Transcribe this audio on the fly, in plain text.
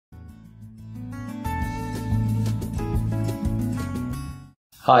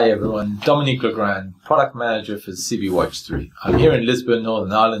Hi everyone, Dominique Legrand, Product Manager for CB Watch 3. I'm here in Lisbon,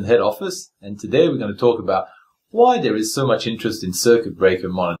 Northern Ireland head office, and today we're going to talk about why there is so much interest in circuit breaker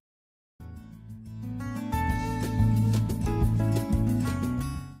monitoring.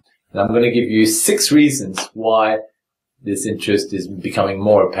 And I'm going to give you 6 reasons why this interest is becoming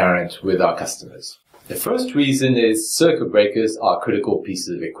more apparent with our customers. The first reason is circuit breakers are critical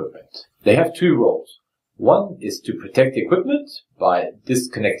pieces of equipment. They have 2 roles. One is to protect the equipment by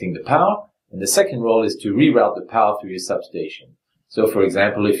disconnecting the power, and the second role is to reroute the power through your substation. So for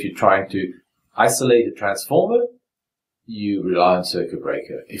example, if you're trying to isolate a transformer, you rely on circuit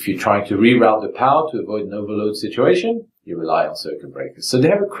breaker. If you're trying to reroute the power to avoid an overload situation, you rely on circuit breakers. So they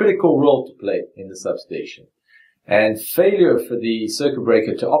have a critical role to play in the substation. And failure for the circuit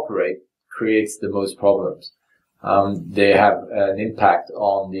breaker to operate creates the most problems. They have an impact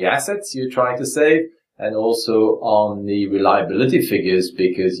on the assets you're trying to save, and also on the reliability figures,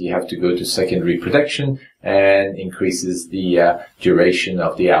 because you have to go to secondary protection and increases the duration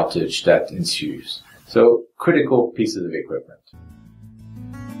of the outage that ensues. So, critical pieces of equipment.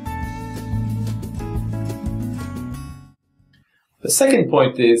 The second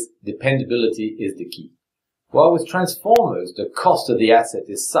point is dependability is the key. While with transformers, the cost of the asset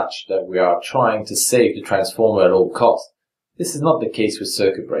is such that we are trying to save the transformer at all costs. This is not the case with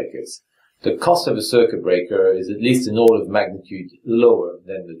circuit breakers. The cost of a circuit breaker is at least an order of magnitude lower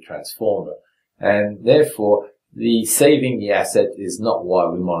than the transformer, and therefore saving the asset is not why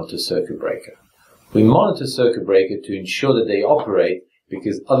we monitor circuit breaker. We monitor circuit breaker to ensure that they operate,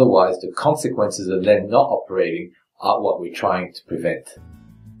 because otherwise the consequences of them not operating are what we're trying to prevent.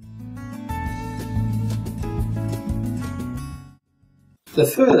 The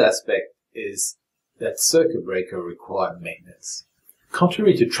third aspect is that circuit breaker require maintenance.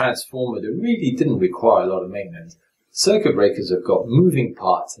 Contrary to transformer, they really didn't require a lot of maintenance. Circuit breakers have got moving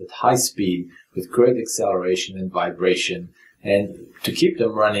parts at high speed with great acceleration and vibration, and to keep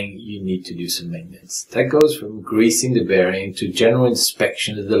them running, you need to do some maintenance. That goes from greasing the bearing to general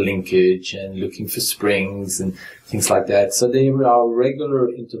inspection of the linkage and looking for springs and things like that. So there are regular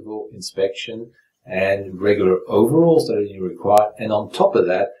interval inspection and regular overhauls that are required, and on top of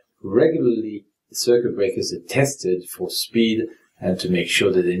that, regularly the circuit breakers are tested for speed and to make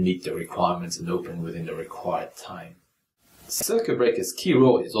sure that they meet the requirements and open within the required time. Circuit breaker's key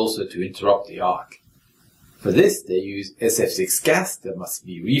role is also to interrupt the arc. For this, they use SF6 gas that must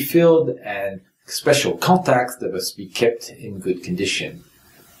be refilled and special contacts that must be kept in good condition.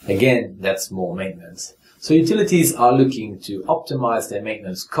 Again, that's more maintenance. So utilities are looking to optimize their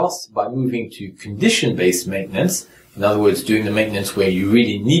maintenance costs by moving to condition-based maintenance, in other words, doing the maintenance where you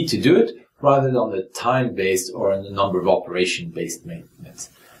really need to do it, rather than on the time-based or on the number of operation-based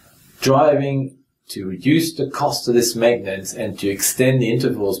maintenance. Driving to reduce the cost of this maintenance and to extend the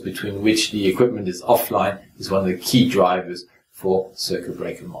intervals between which the equipment is offline is one of the key drivers for circuit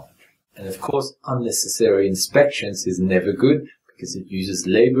breaker monitoring. And of course, unnecessary inspections is never good because it uses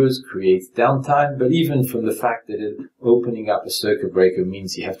labors, creates downtime, but even from the fact that opening up a circuit breaker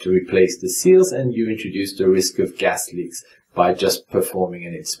means you have to replace the seals and you introduce the risk of gas leaks by just performing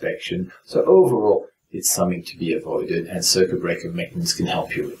an inspection. So overall, it's something to be avoided, and circuit breaker maintenance can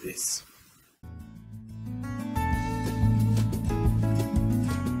help you with this.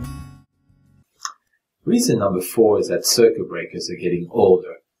 Reason number 4 is that circuit breakers are getting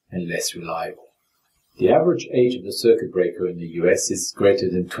older and less reliable. The average age of a circuit breaker in the US is greater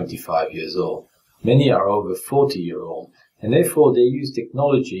than 25 years old. Many are over 40-year-old, and therefore they use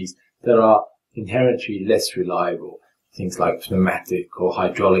technologies that are inherently less reliable. Things like pneumatic or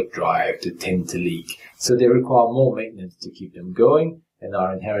hydraulic drive that tend to leak. So they require more maintenance to keep them going and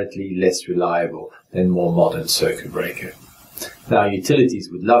are inherently less reliable than more modern circuit breaker. Now, utilities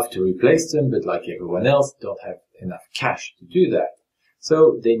would love to replace them, but like everyone else, don't have enough cash to do that.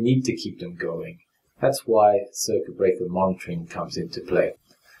 So they need to keep them going. That's why circuit breaker monitoring comes into play.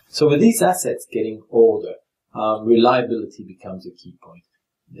 So with these assets getting older, reliability becomes a key point.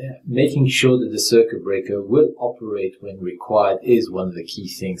 Making sure that the circuit breaker will operate when required is one of the key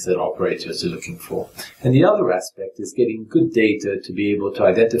things that operators are looking for. And the other aspect is getting good data to be able to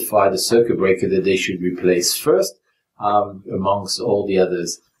identify the circuit breaker that they should replace first, amongst all the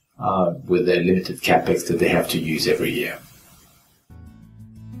others with their limited capex that they have to use every year.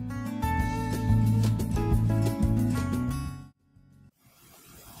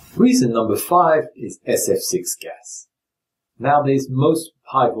 Reason number 5 is SF6 gas. Nowadays, most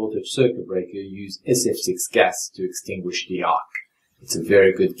high-voltage circuit breakers use SF6 gas to extinguish the arc. It's a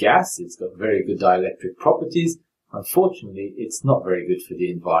very good gas, it's got very good dielectric properties. Unfortunately, it's not very good for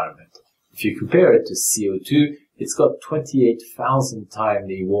the environment. If you compare it to CO2, it's got 28,000 times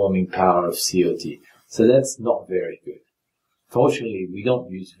the warming power of COT. So that's not very good. Fortunately, we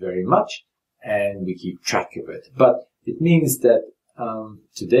don't use very much, and we keep track of it. But it means that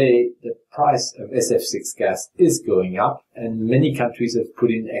today the price of SF6 gas is going up, and many countries have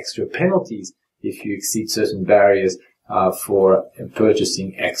put in extra penalties if you exceed certain barriers for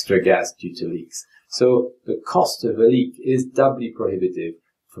purchasing extra gas due to leaks. So the cost of a leak is doubly prohibitive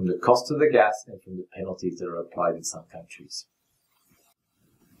from the cost of the gas and from the penalties that are applied in some countries.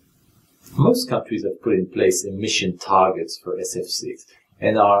 Most countries have put in place emission targets for SF6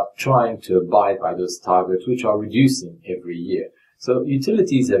 and are trying to abide by those targets, which are reducing every year. So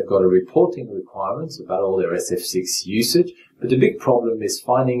utilities have got a reporting requirements about all their SF6 usage, but the big problem is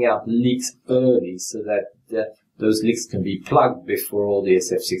finding out leaks early so that those leaks can be plugged before all the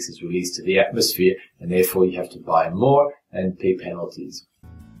SF6 is released to the atmosphere, and therefore you have to buy more and pay penalties.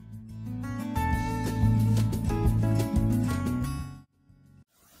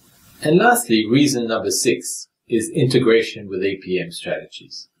 And lastly, reason number 6 is integration with APM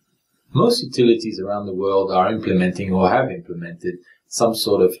strategies. Most utilities around the world are implementing or have implemented some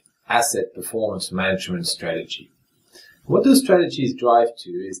sort of asset performance management strategy. What those strategies drive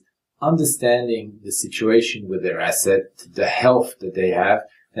to is understanding the situation with their asset, the health that they have,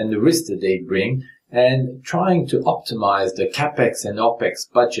 and the risk that they bring, and trying to optimize the CapEx and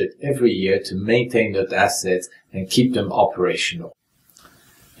OpEx budget every year to maintain those assets and keep them operational.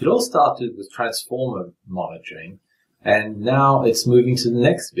 It all started with transformer monitoring, and now it's moving to the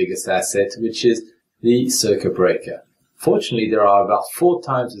next biggest asset, which is the circuit breaker. Fortunately, there are about 4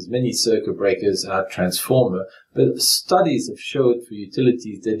 times as many circuit breakers as transformer, but studies have showed for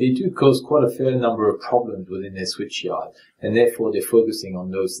utilities that they do cause quite a fair number of problems within their switchyard, and therefore they're focusing on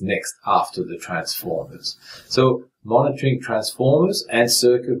those next after the transformers. So monitoring transformers and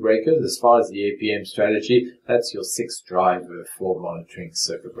circuit breakers, as far as the APM strategy, that's your 6th driver for monitoring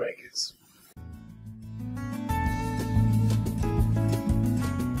circuit breakers.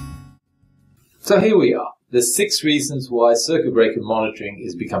 So here we are, the 6 reasons why circuit breaker monitoring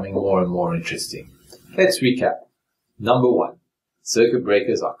is becoming more and more interesting. Let's recap. Number 1, circuit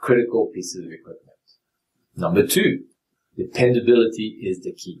breakers are critical pieces of equipment. Number 2, dependability is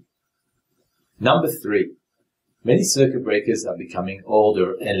the key. Number 3, many circuit breakers are becoming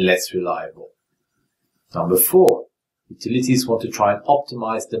older and less reliable. Number 4, utilities want to try and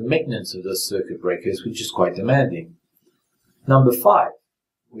optimize the maintenance of those circuit breakers, which is quite demanding. Number 5,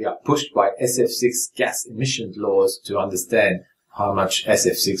 we are pushed by SF6 gas emission laws to understand how much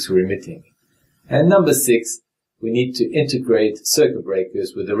SF6 we're emitting. And number 6, we need to integrate circuit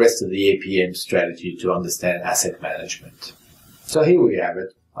breakers with the rest of the APM strategy to understand asset management. So here we have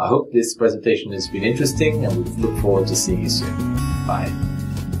it. I hope this presentation has been interesting, and we look forward to seeing you soon. Bye.